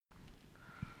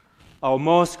Our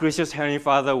most gracious Heavenly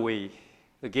Father, we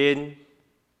again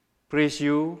praise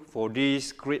you for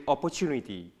this great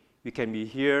opportunity. We can be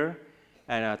here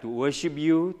and to worship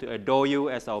you, to adore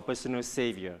you as our personal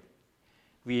Savior.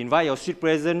 We invite your sweet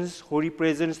presence, holy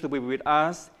presence to be with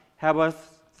us. Help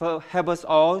us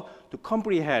all to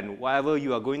comprehend whatever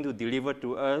you are going to deliver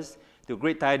to us, the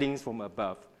great tidings from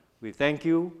above. We thank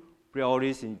you. Pray all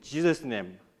this in Jesus'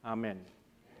 name. Amen.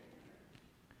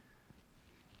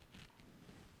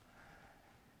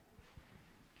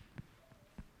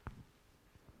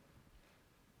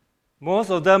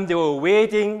 Most of them, they were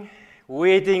waiting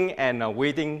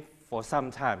for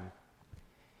some time.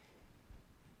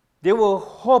 They were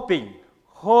hoping,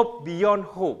 hope beyond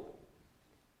hope.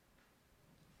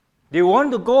 They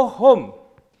want to go home.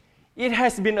 It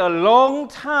has been a long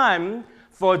time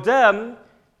for them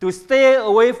to stay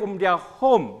away from their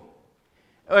home.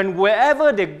 And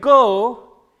wherever they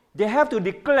go, they have to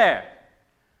declare,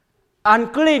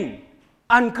 unclean,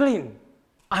 unclean,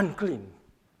 unclean.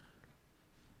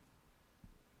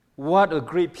 What a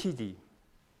great pity.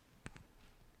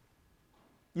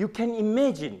 You can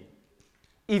imagine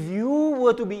if you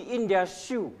were to be in their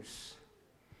shoes.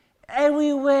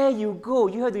 Everywhere you go,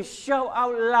 you have to shout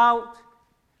out loud,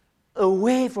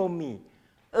 away from me,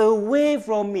 away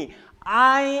from me.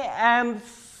 I am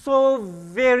so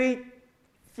very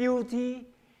filthy,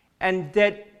 and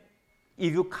that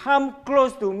if you come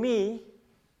close to me,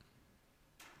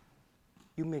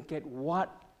 you may get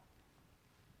what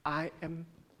I am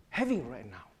having right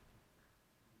now.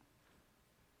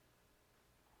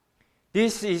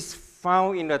 This is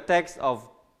found in the text of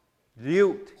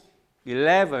Luke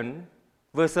 11,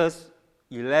 verses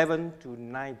 11 to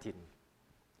 19,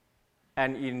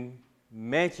 and in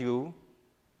Matthew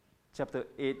chapter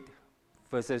 8,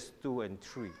 verses 2 and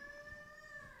 3.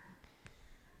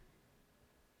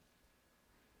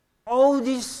 All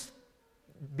these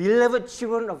beloved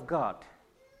children of God,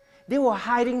 they were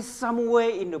hiding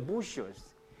somewhere in the bushes.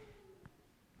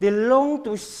 They longed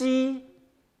to see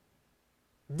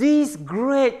this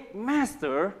great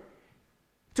master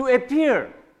to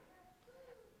appear.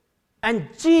 And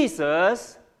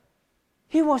Jesus,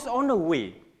 he was on the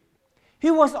way.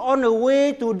 He was on the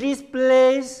way to this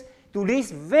place, to this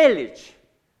village,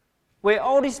 where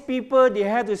all these people, they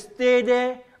had to stay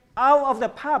there out of the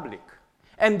public.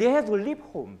 And they had to leave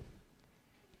home.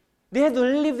 They had to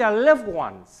leave their loved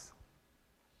ones.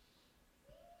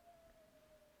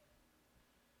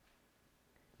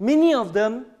 Many of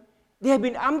them, they have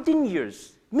been umpteen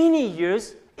years, many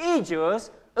years,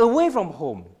 ages away from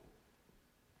home.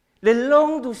 They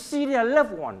long to see their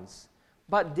loved ones,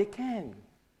 but they can't.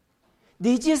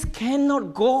 They just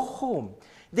cannot go home.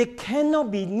 They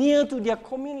cannot be near to their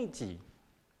community.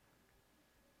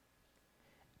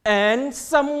 And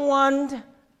someone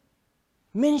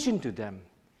mentioned to them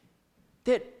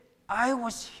that I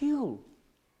was healed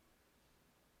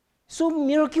so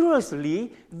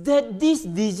miraculously that this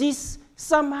disease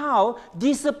somehow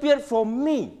disappeared from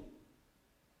me.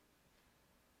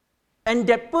 And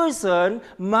that person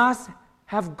must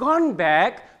have gone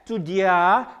back to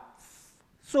their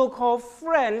so-called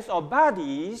friends or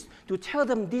buddies to tell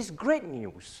them this great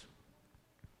news.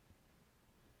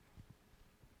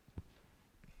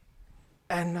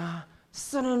 And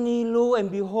suddenly, lo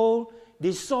and behold,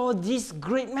 they saw this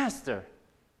great master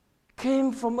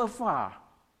came from afar.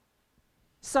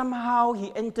 Somehow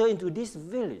he entered into this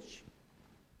village.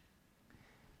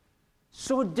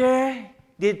 So there,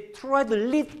 they tried to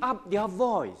lift up their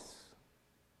voice.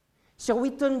 Shall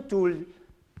we turn to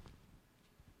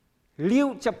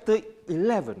Luke chapter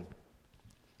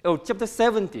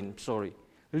 17, sorry.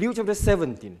 Luke chapter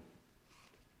 17.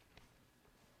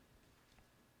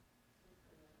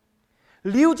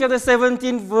 Luke chapter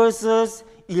 17, verses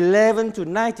 11 to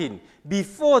 19.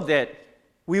 Before that,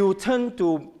 we will turn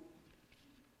to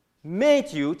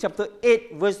Matthew chapter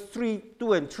 8, verse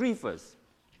 2 and 3 first.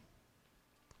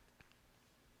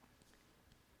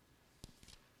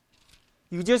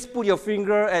 You just put your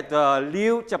finger at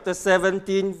Luke chapter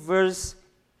 17, verse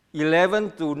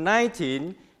 11 to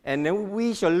 19, and then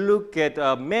we shall look at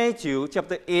Matthew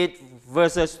chapter 8,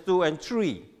 verses 2 and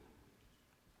 3.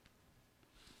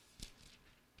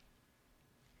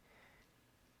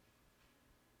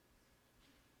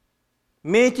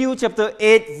 Matthew chapter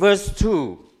 8, verse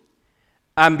 2.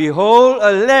 And behold, a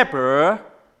leper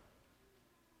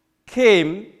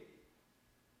came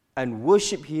and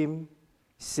worshipped him,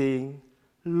 saying,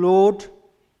 Lord,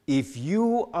 if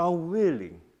you are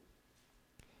willing,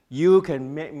 you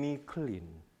can make me clean.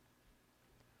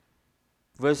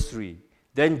 Verse 3.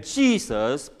 Then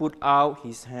Jesus put out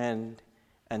his hand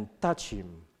and touched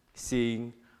him,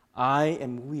 saying, I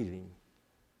am willing,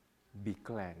 be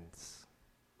cleansed.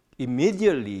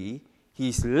 Immediately,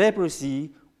 his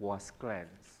leprosy was cleansed.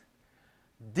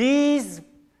 This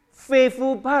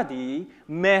faithful body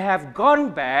may have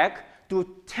gone back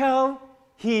to tell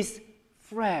his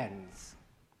friends,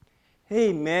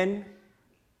 hey man,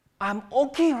 I'm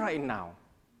okay right now.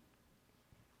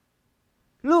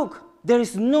 Look, there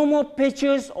is no more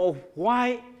patches of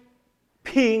white,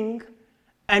 pink,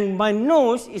 and my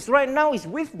nose is right now is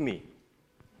with me.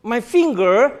 My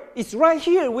finger is right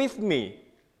here with me.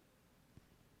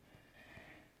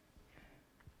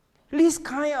 This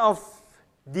kind of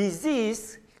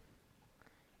disease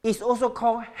is also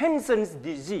called Hansen's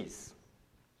disease.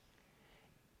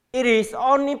 It is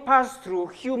only passed through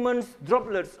human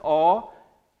droplets or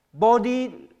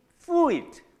body fluid.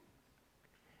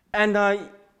 And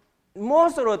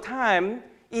most of the time,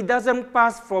 it doesn't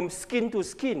pass from skin to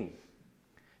skin.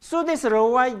 So that's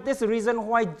the reason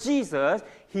why Jesus,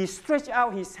 he stretched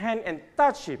out his hand and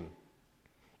touched him.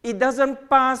 It doesn't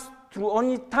pass through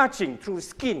only touching, through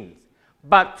skin,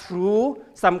 but through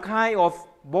some kind of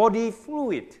body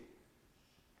fluid.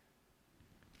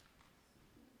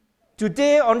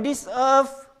 Today on this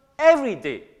earth, every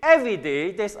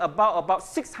day, there's about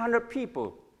 600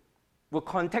 people were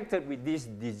contacted with this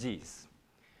disease.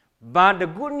 But the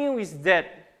good news is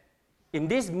that in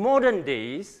these modern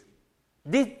days,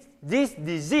 this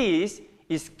disease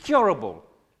is curable.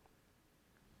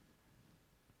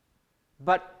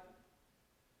 But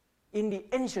in the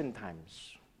ancient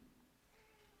times,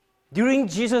 during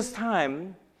Jesus'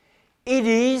 time, it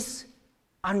is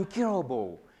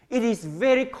incurable. It is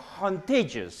very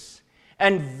contagious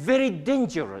and very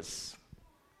dangerous.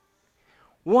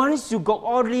 Once you got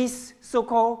all these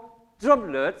so-called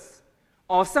droplets,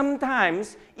 or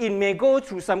sometimes it may go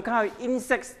through some kind of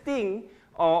insect sting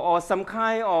or some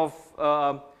kind of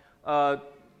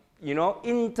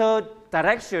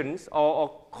interactions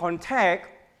or contact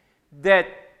that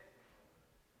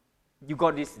you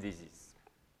got this disease.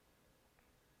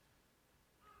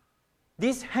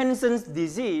 This Hansen's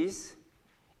disease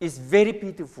is very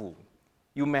pitiful.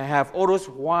 You may have all those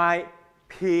white,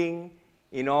 pink,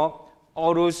 all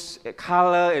those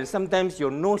color, and sometimes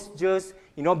your nose just,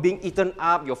 being eaten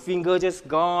up, your finger just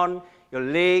gone, your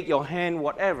leg, your hand,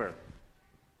 whatever.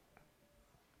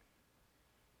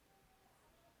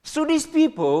 So these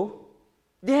people,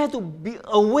 they have to be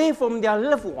away from their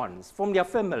loved ones, from their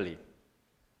family.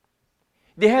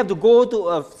 They have to go to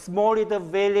a small little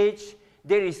village.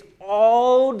 There is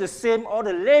all the same, all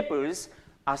the lepers,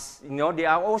 as they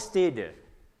are all stay there.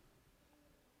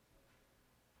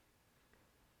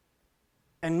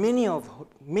 And many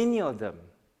of them,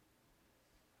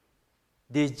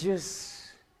 they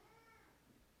just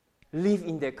live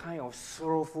in that kind of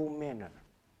sorrowful manner.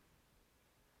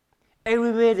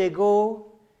 Everywhere they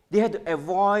go, they had to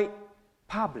avoid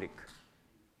public.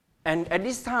 And at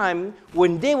this time,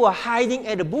 when they were hiding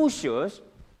at the bushes,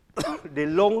 they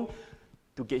longed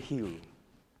to get healed.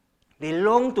 They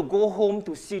longed to go home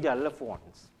to see their loved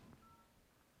ones.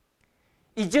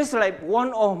 It's just like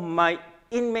one of my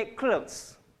inmate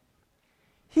clerks.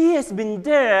 He has been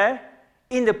there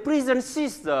in the prison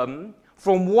system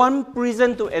from one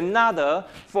prison to another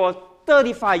for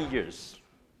 35 years.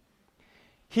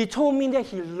 He told me that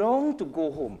he longed to go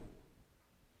home.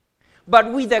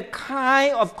 But with the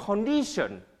kind of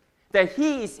condition that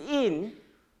he is in,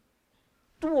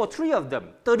 2 or 3 of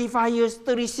them, 35 years,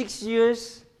 36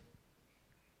 years,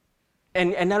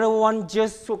 and another one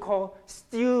just so-called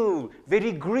still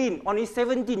very green, only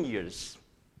 17 years.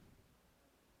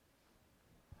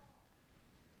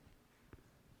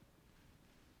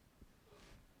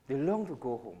 They long to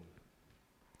go home.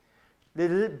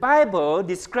 The Bible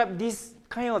describes this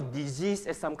kind of disease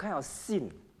as some kind of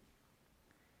sin.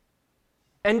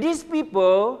 And these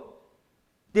people,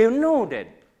 they know that.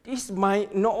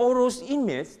 All those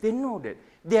inmates, they know that.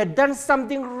 They have done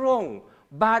something wrong,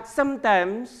 but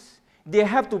sometimes they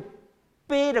have to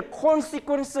pay the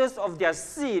consequences of their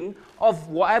sin, of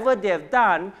whatever they have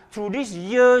done, through these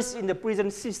years in the prison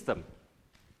system.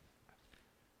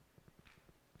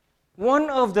 One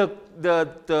of the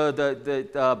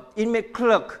inmate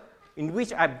clerk in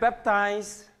which I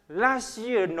baptized last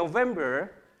year,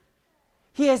 November,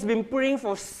 he has been praying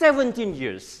for 17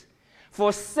 years.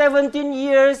 For 17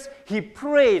 years, he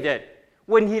prayed that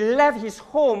when he left his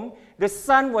home, the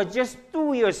son was just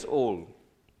 2 years old.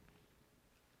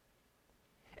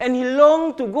 And he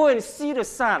longed to go and see the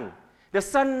son. The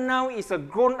son now is a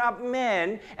grown-up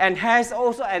man and has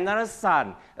also another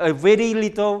son, a very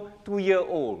little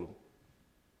 2-year-old.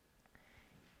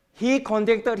 He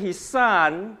contacted his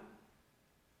son,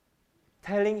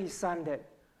 telling his son that,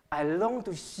 I long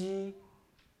to see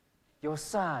your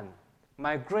son,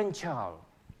 my grandchild.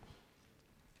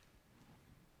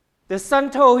 The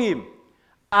son told him,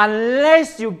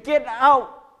 unless you get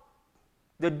out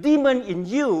the demon in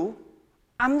you,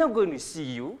 I'm not going to see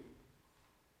you.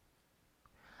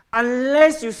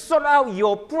 Unless you sort out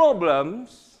your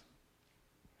problems,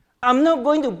 I'm not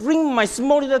going to bring my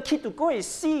small little kid to go and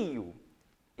see you.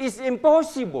 It's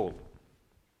impossible.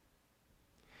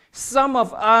 Some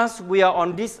of us, we are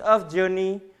on this earth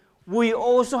journey, we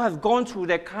also have gone through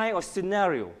that kind of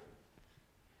scenario.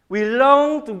 We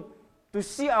long to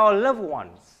see our loved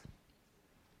ones.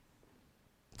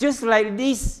 Just like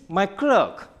this, my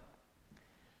clerk,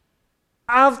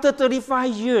 after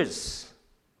 35 years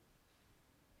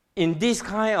in this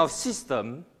kind of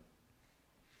system,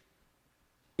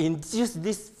 in just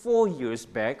these 4 years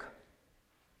back,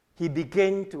 he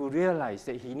began to realize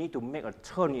that he needs to make a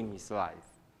turn in his life.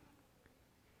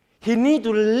 He needs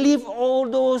to leave all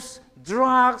those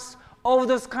drugs, all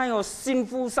those kind of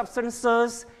sinful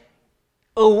substances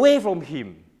away from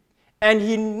him. And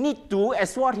he needs to,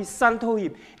 as what his son told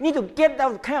him, need to get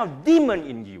that kind of demon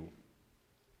in you.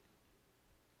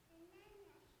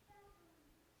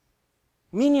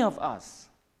 Many of us,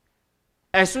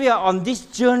 as we are on this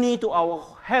journey to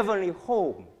our heavenly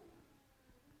home,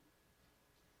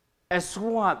 as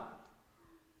what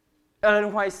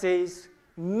Ellen White says,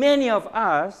 many of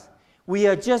us, we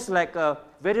are just like a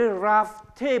very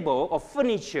rough table of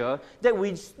furniture that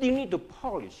we still need to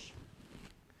polish.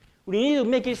 We need to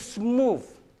make it smooth.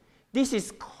 This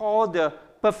is called the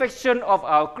perfection of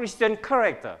our Christian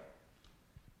character.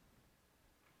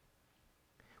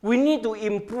 We need to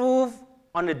improve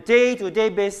on a day-to-day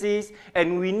basis,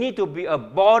 and we need to be a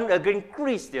born-again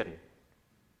Christian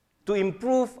to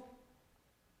improve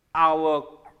our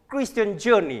Christian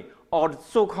journey, or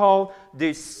so-called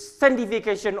the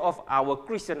sanctification of our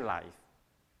Christian life.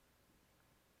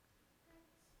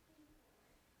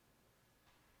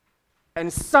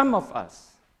 And some of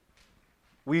us,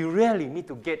 we really need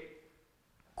to get,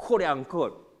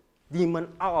 quote-unquote, demon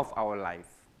out of our life.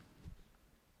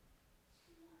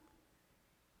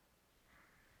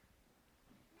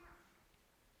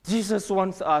 Jesus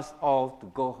wants us all to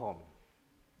go home.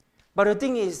 But the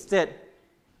thing is that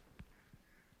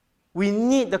we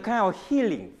need the kind of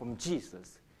healing from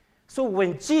Jesus. So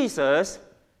when Jesus,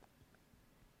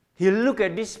 he looked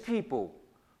at these people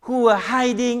who were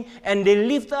hiding and they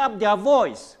lifted up their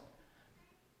voice.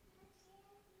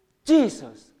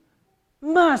 Jesus,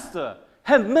 Master,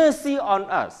 have mercy on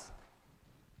us.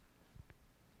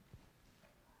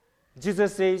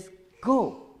 Jesus says,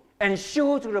 go and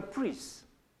show to the priest.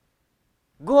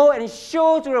 Go and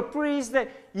show to the priest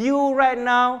that you right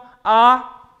now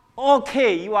are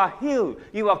okay, you are healed,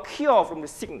 you are cured from the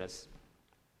sickness.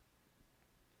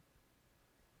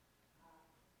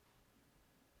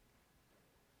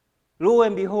 Lo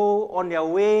and behold, on their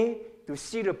way to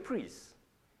see the priest,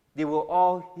 they were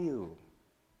all healed.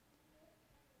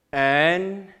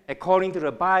 And according to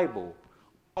the Bible,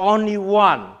 only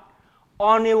one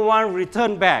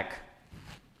returned back.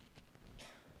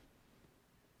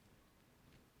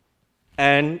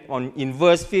 And in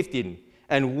verse 15,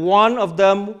 and one of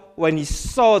them, when he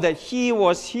saw that he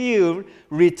was healed,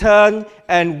 returned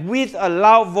and with a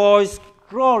loud voice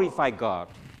glorified God.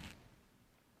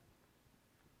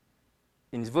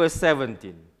 In verse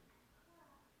 17,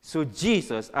 so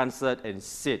Jesus answered and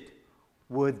said,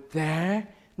 were there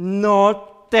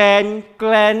not 10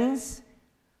 cleansed?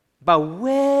 But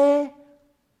where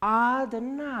are the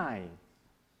 9?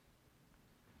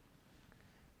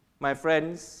 My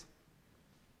friends,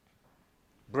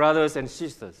 brothers and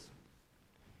sisters,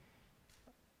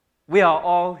 we are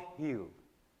all healed.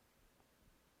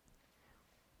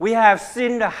 We have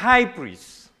seen the high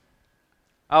priest,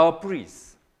 our priest,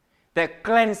 that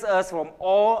cleanses us from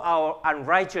all our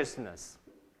unrighteousness.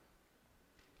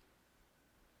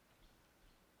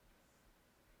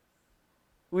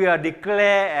 We are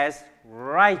declared as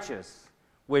righteous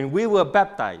when we were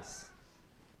baptized.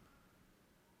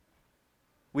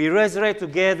 We resurrect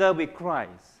together with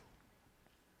Christ.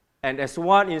 And as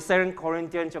one in 2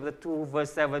 Corinthians chapter 2,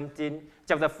 verse 17,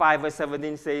 chapter 5, verse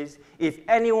 17 says, if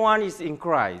anyone is in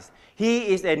Christ, he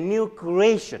is a new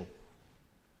creation.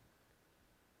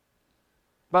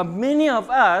 But many of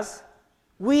us,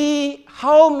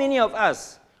 how many of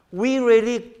us, we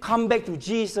really come back to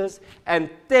Jesus and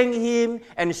thank Him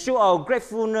and show our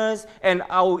gratefulness, and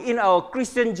in our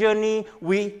Christian journey,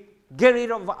 we get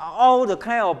rid of all the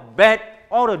kind of bad,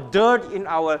 all the dirt in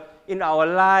our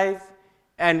life,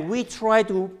 and we try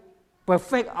to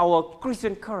perfect our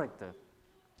Christian character.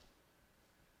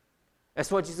 That's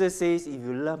what Jesus says, if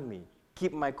you love me,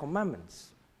 keep my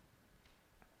commandments.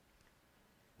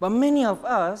 But many of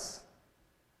us,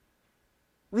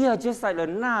 we are just like the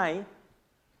nine,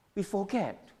 we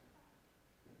forget.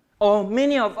 Or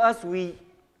many of us, we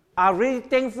are really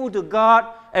thankful to God,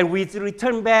 and we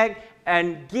return back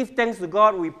and give thanks to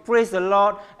God, we praise the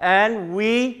Lord, and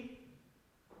we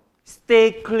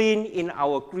stay clean in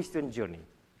our Christian journey.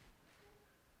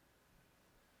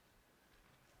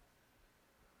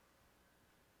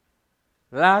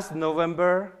 Last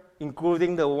November,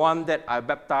 including the one that I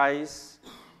baptized,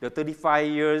 the 35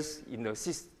 years in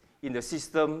the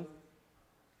system,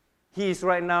 he is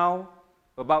right now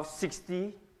about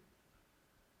 60.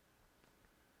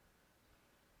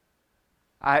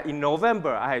 In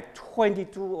November, I had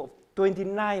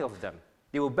 29 of them.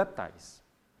 They were baptized.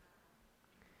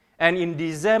 And in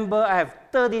December, I have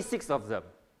 36 of them.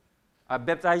 I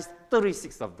baptized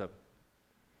 36 of them.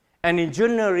 And in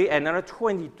January, another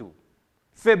 22.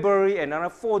 February, another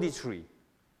 43.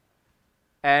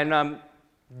 And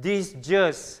this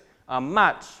just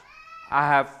March, I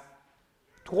have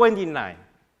 29.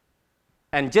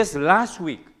 And just last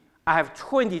week, I have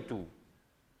 22.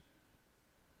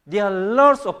 There are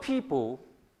lots of people,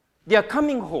 they are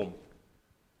coming home.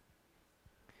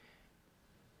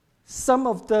 Some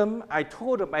of them, I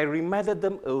told them, I reminded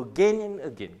them again and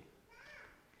again.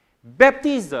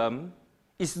 Baptism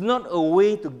is not a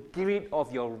way to get rid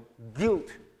of your guilt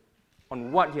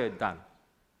on what you have done.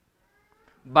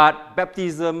 But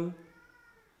baptism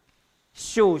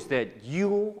shows that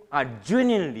you are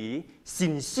genuinely,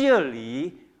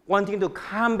 sincerely wanting to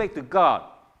come back to God.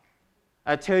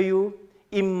 I tell you,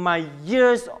 in my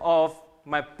years of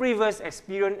my previous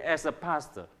experience as a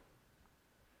pastor,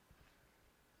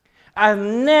 I've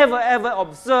never ever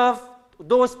observed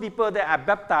those people that are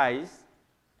baptized,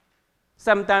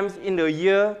 sometimes in the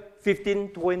year 15,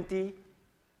 20,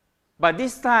 but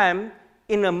this time,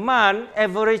 in a month,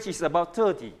 average is about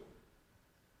 30.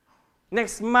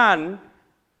 Next month,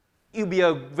 it will be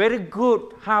a very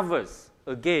good harvest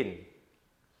again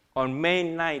on May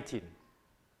 19.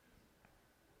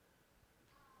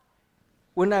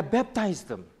 When I baptize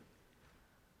them,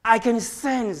 I can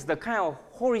sense the kind of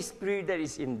Holy Spirit that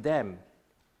is in them.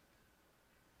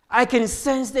 I can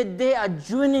sense that they are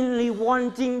genuinely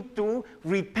wanting to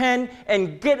repent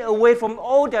and get away from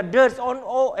all their dirt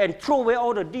and throw away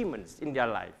all the demons in their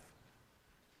life.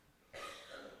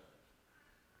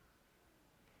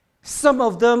 Some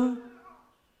of them,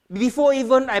 before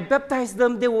even I baptized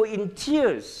them, they were in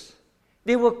tears.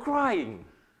 They were crying.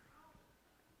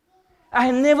 I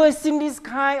had never seen this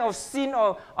kind of scene,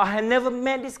 or I had never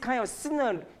met this kind of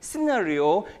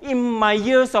scenario in my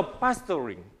years of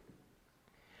pastoring.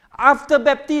 After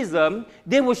baptism,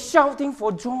 they were shouting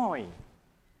for joy,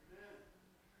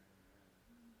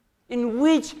 in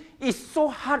which it's so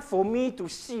hard for me to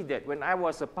see that when I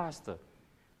was a pastor.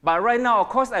 But right now, of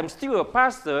course, I'm still a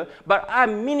pastor, but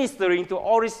I'm ministering to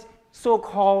all these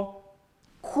so-called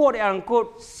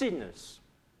quote-unquote sinners.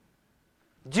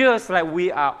 Just like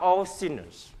we are all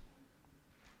sinners.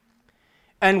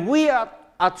 And we are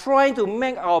trying to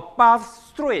make our path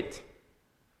straight.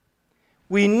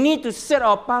 We need to set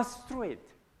our path straight.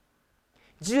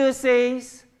 Jesus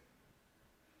says,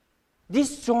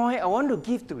 this joy I want to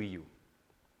give to you.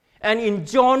 And in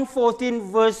John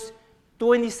 14, verse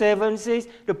 27 says,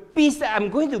 the peace that I'm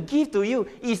going to give to you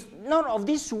is not of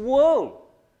this world.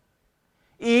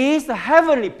 It is the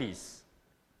heavenly peace.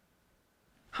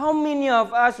 How many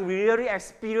of us really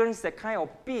experience that kind of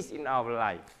peace in our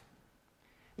life?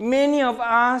 Many of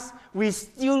us, we're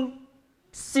still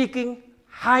seeking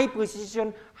high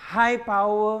position, high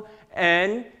power,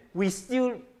 and we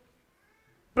still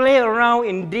play around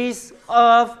in this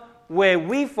earth where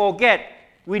we forget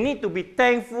we need to be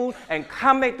thankful and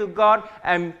come back to God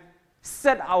and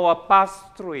set our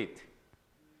path straight.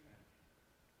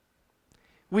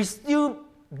 We still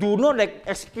do not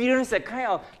experience the kind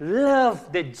of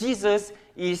love that Jesus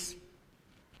is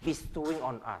bestowing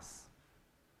on us.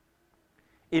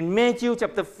 In Matthew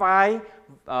chapter 5,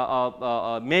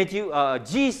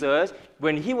 Jesus,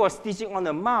 when he was teaching on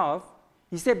the mount,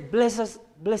 he said, blessed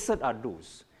are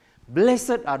those.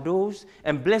 Blessed are those,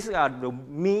 and blessed are the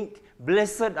meek.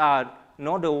 Blessed are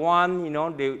not the one,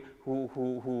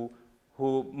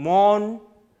 who mourn.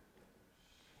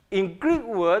 In Greek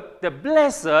word, the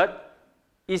blessed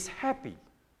is happy,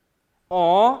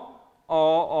 or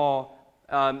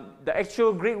the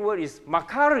actual Greek word is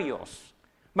makarios.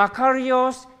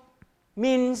 Makarios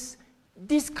means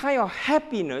this kind of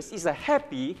happiness is a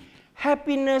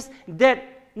happiness that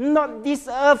not this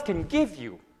earth can give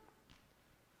you.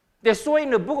 That's why in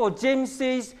the book of James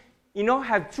says,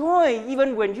 have joy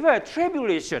even when you have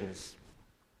tribulations.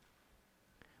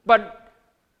 But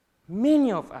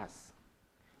many of us,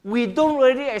 we don't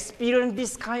really experience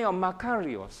this kind of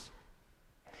makarios.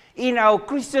 In our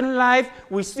Christian life,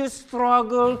 we still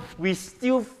struggle, we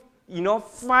still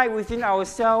fight within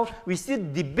ourselves, we still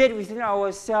debate within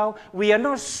ourselves. We are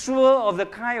not sure of the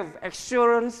kind of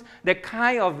assurance, the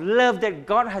kind of love that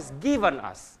God has given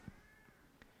us.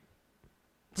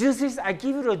 Jesus says, I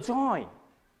give you the joy.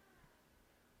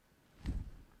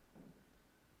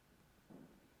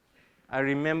 I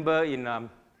remember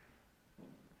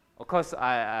of course,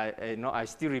 I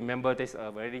still remember there's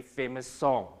a very famous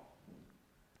song.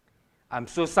 I'm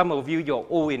sure some of you, you're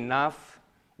old enough,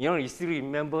 you still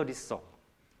remember this song.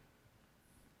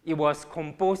 It was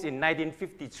composed in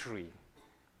 1953.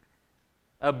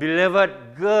 A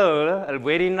beloved girl, a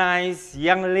very nice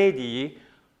young lady,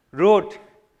 wrote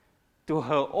to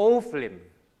her old flame,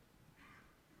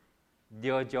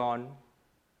 Dear John.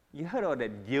 You heard of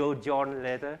that Dear John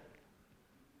letter?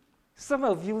 Some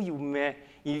of you,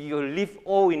 you live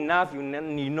old enough, you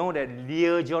know that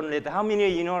Dear John letter. How many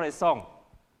of you know that song?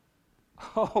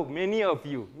 Oh, many of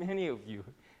you. It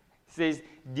says,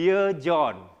 Dear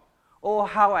John, oh,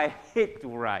 how I hate to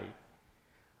write.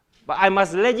 But I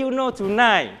must let you know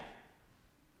tonight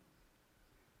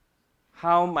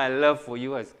how my love for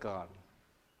you has gone.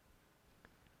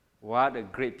 What a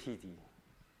great pity.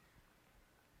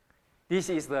 This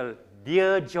is the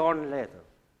Dear John letter.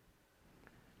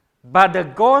 But the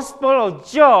Gospel of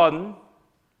John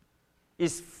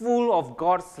is full of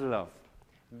God's love.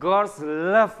 God's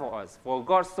love for us. For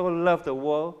God so loved the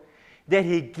world that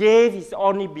he gave his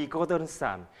only begotten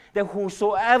Son, that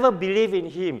whosoever believe in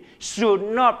him should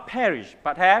not perish,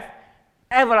 but have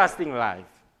everlasting life.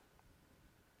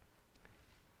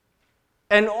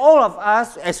 And all of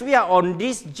us, as we are on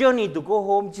this journey to go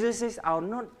home, Jesus says, I will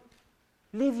not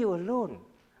leave you alone.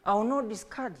 I will not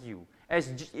discard you, as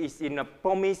is in a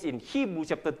promise in Hebrews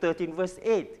chapter 13, verse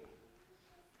 8.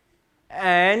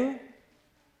 And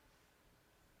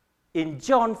in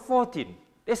John 14,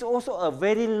 there's also a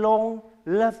very long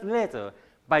love letter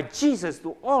by Jesus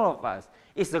to all of us.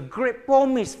 It's a great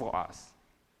promise for us.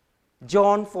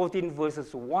 John 14,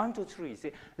 verses 1 to 3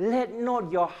 say, let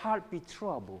not your heart be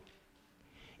troubled.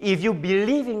 If you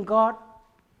believe in God,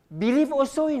 believe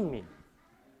also in me.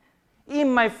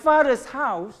 In my Father's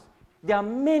house, there are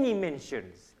many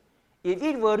mansions. If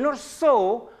it were not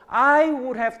so, I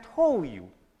would have told you.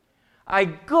 I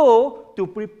go to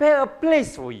prepare a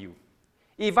place for you.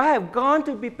 If I have gone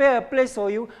to prepare a place for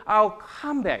you, I'll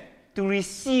come back to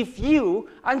receive you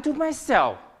unto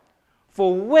myself.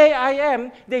 For where I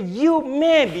am, that you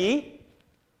may be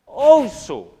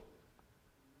also.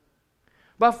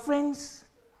 But friends,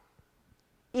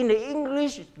 in the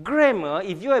English grammar,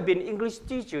 if you have been an English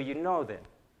teacher, you know that.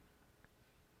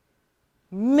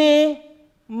 May,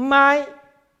 might,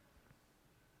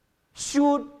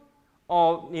 should,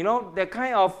 or that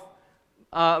kind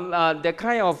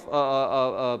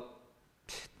of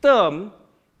term,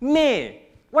 may.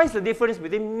 What is the difference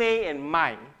between may and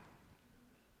might?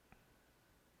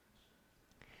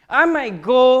 I might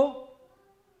go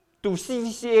to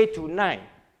CCA tonight.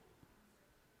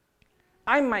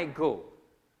 I might go.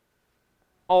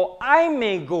 Or I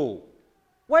may go.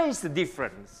 What is the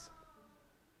difference?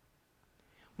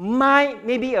 Might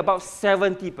maybe about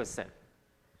 70%.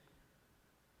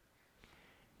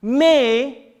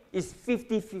 May is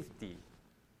 50-50.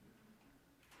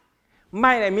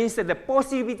 Might means that the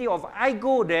possibility of I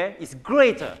go there is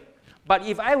greater. But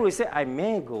if I will say I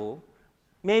may go,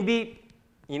 maybe,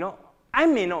 I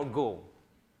may not go.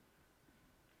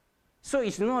 So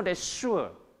it's not that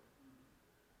sure.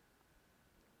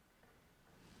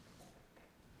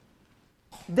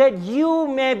 That you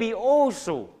may be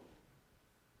also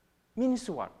means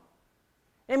what?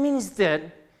 It means that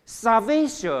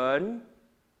salvation,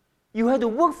 you have to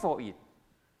work for it.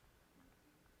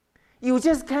 You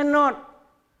just cannot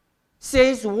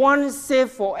say once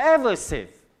saved, forever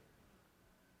saved.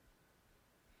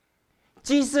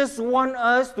 Jesus wants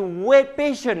us to wait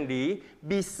patiently.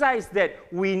 Besides that,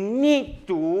 we need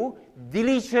to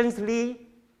diligently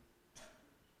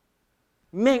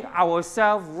make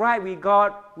ourselves right with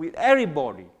God, with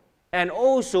everybody, and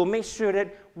also make sure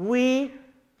that we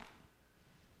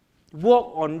work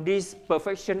on this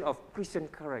perfection of Christian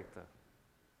character.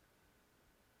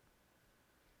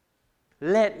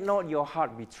 Let not your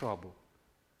heart be troubled.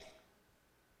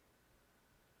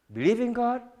 Believe in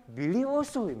God, believe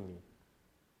also in me.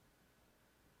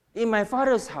 In my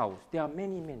Father's house, there are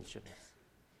many mansions.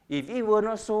 If it were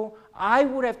not so, I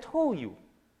would have told you.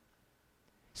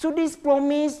 So this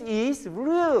promise is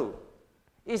real.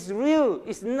 It's real.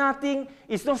 It's nothing.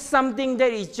 It's not something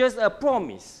that is just a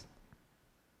promise.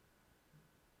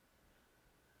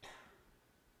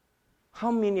 How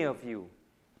many of you,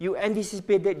 you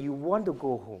anticipate that you want to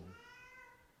go home?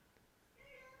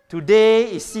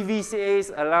 Today is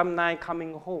CVCA's alumni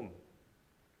coming home.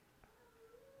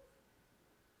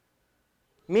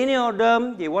 Many of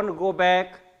them, they want to go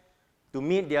back to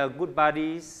meet their good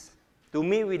buddies, to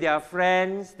meet with their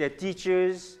friends, their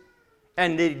teachers,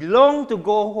 and they long to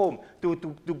go home, to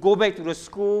go back to the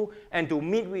school and to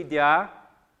meet with their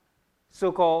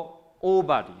so-called old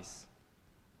buddies.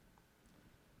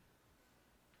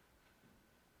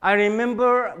 I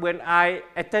remember when I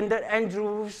attended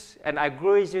Andrews and I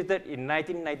graduated in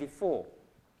 1994.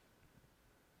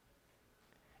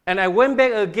 And I went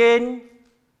back again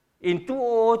in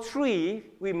 2003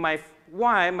 with my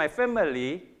wife, my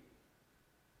family,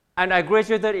 and I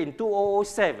graduated in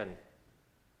 2007.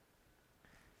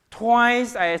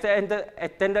 Twice I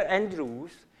attended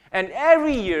Andrews, and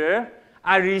every year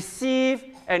I received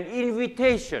an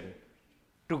invitation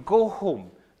to go home,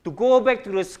 to go back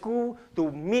to the school,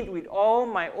 to meet with all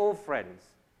my old friends.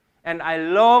 And I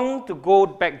long to go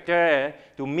back there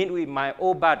to meet with my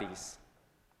old buddies.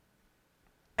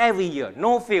 Every year,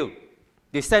 no fail,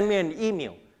 they send me an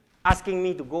email asking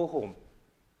me to go home.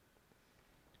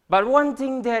 But one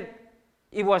thing that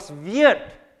it was weird,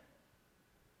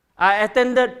 I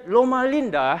attended Loma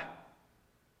Linda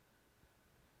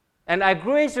and I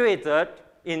graduated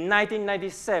in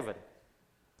 1997.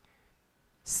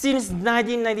 Since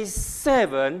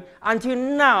 1997 until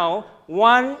now,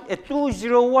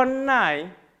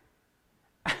 2019,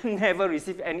 I never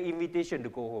received any invitation to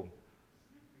go home.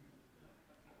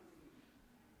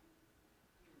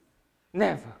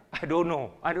 Never. I don't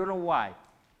know. I don't know why.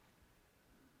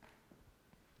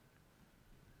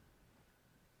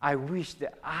 I wish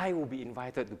that I would be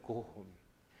invited to go home.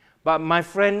 But my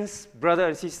friends, brothers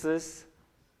and sisters,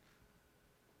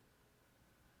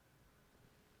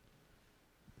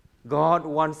 God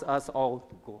wants us all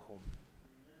to go home.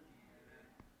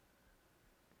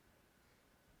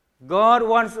 God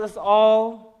wants us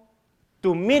all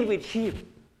to meet with Him.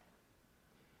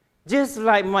 Just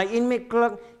like my inmate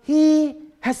clerk, he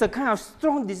has a kind of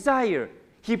strong desire.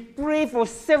 He prayed for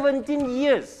 17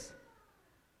 years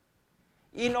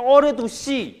in order to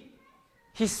see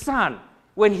his son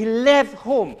when he left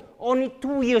home, only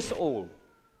 2 years old.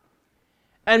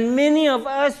 And many of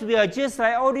us, we are just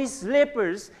like all these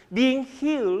lepers being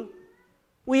healed.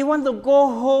 We want to go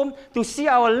home to see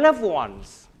our loved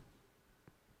ones.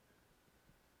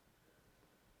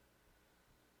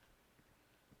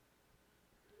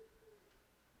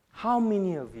 How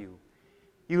many of you,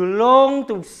 you long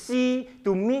to see,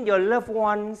 to meet your loved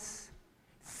ones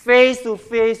face to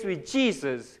face with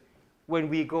Jesus when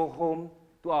we go home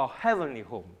to our heavenly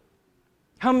home?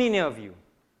 How many of you?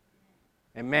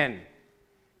 Amen.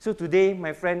 So today,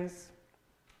 my friends,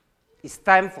 it's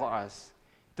time for us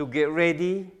to get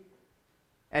ready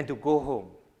and to go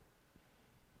home.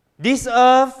 This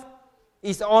earth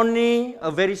is only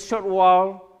a very short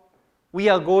while. We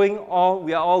are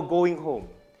all going home.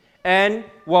 And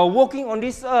while walking on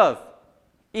this earth,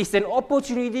 it's an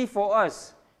opportunity for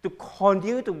us to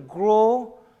continue to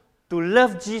grow, to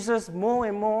love Jesus more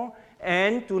and more,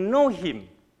 and to know Him,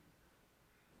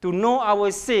 to know our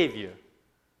Savior.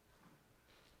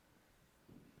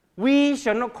 We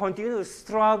shall not continue to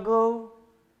struggle,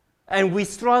 and we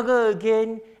struggle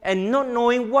again, and not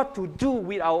knowing what to do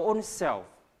with our own self.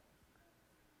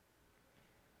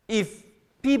 If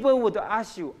people were to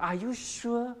ask you, are you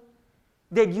sure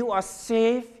that you are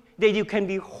safe, that you can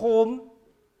be home?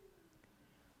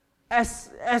 As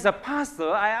a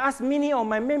pastor, I ask many of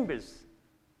my members.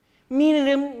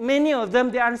 Many of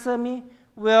them, they answer me,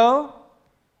 well,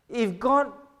 if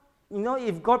God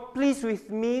pleased with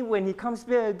me when He comes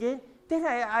back again, then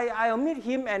I'll meet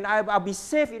Him and I'll be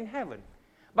safe in heaven.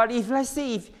 But if, let's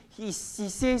say, if he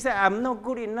says that I'm not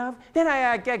good enough, then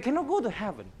I cannot go to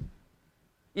heaven.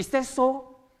 Is that so?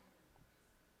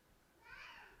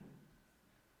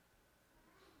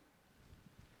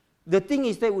 The thing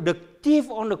is that the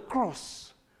thief on the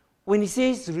cross, when he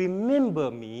says, remember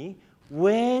me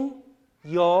when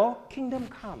your kingdom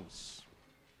comes.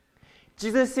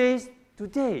 Jesus says,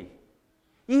 today,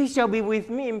 you shall be with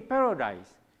me in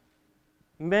paradise.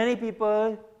 Many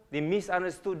people, they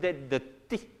misunderstood that the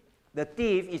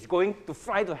thief is going to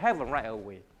fly to heaven right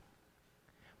away.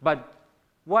 But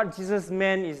what Jesus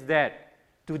meant is that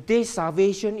today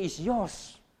salvation is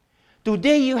yours.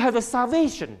 Today you have the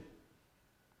salvation.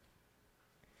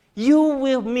 You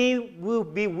will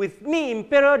be with me in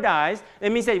paradise.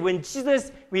 That means that when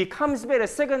Jesus comes back the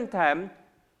second time,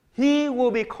 He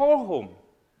will be called home.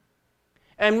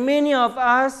 And many of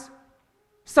us,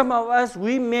 some of us,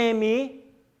 we may be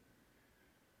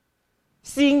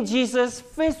seeing Jesus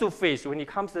face to face when he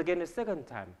comes again the second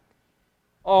time.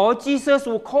 Or Jesus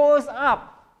will call us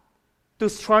up to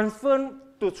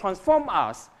transform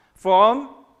us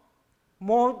from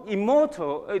mortal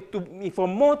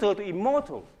to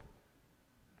immortal.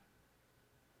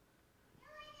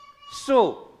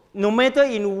 So, no matter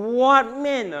in what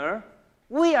manner,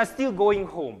 we are still going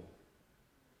home.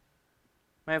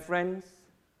 My friends,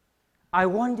 I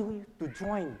want you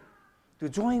to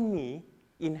join me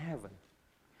in heaven.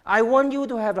 I want you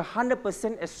to have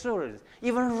 100% assurance.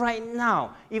 Even right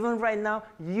now,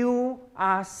 you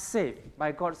are saved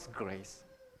by God's grace.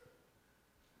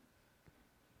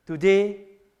 Today,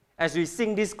 as we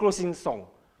sing this closing song,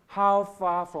 How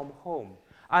Far From Home,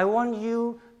 I want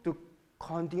you to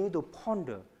continue to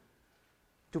ponder,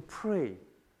 to pray,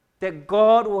 that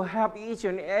God will help each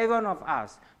and every one of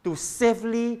us to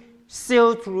safely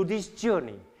sail through this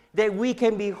journey, that we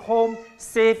can be home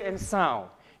safe and sound,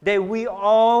 that we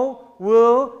all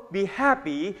will be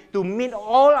happy to meet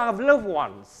all our loved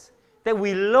ones that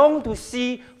we long to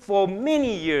see for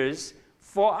many years,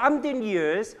 for umpteen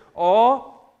years,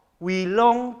 or we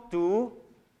long to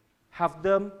have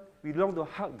them, we long to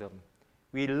hug them,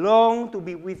 we long to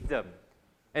be with them.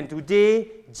 And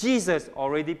today, Jesus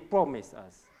already promised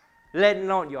us, let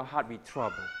not your heart be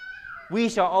troubled. We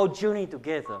shall all journey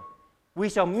together. We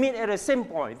shall meet at the same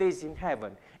point, that is in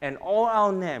heaven, and all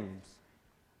our names,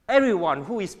 everyone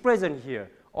who is present here,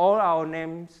 all our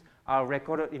names are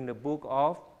recorded in the book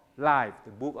of life,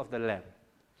 the book of the Lamb.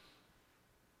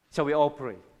 Shall we all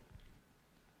pray?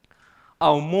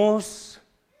 Our most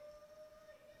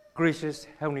gracious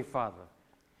Heavenly Father,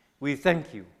 we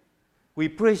thank you. We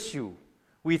praise you.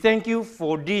 We thank you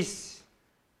for this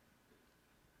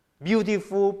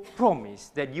beautiful promise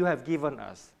that you have given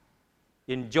us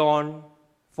in John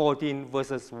 14,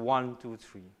 verses 1 to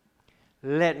 3.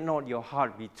 Let not your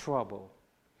heart be troubled.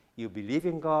 You believe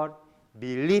in God,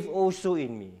 believe also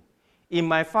in me. In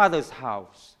my Father's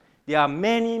house there are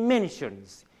many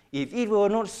mansions. If it were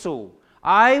not so,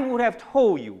 I would have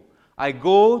told you, I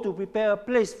go to prepare a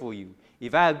place for you.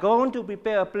 If I have gone to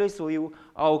prepare a place for you,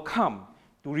 I will come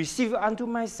to receive unto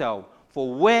myself,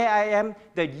 for where I am,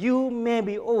 that you may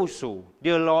be also.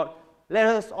 Dear Lord, let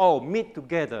us all meet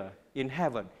together in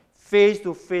heaven, face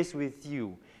to face with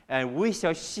you, and we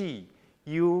shall see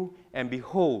you, and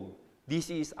behold,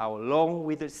 this is our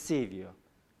long-awaited Savior.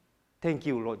 Thank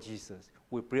you, Lord Jesus.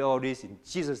 We pray all this in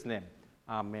Jesus' name.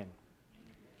 Amen.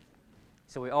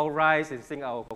 So we all rise and sing our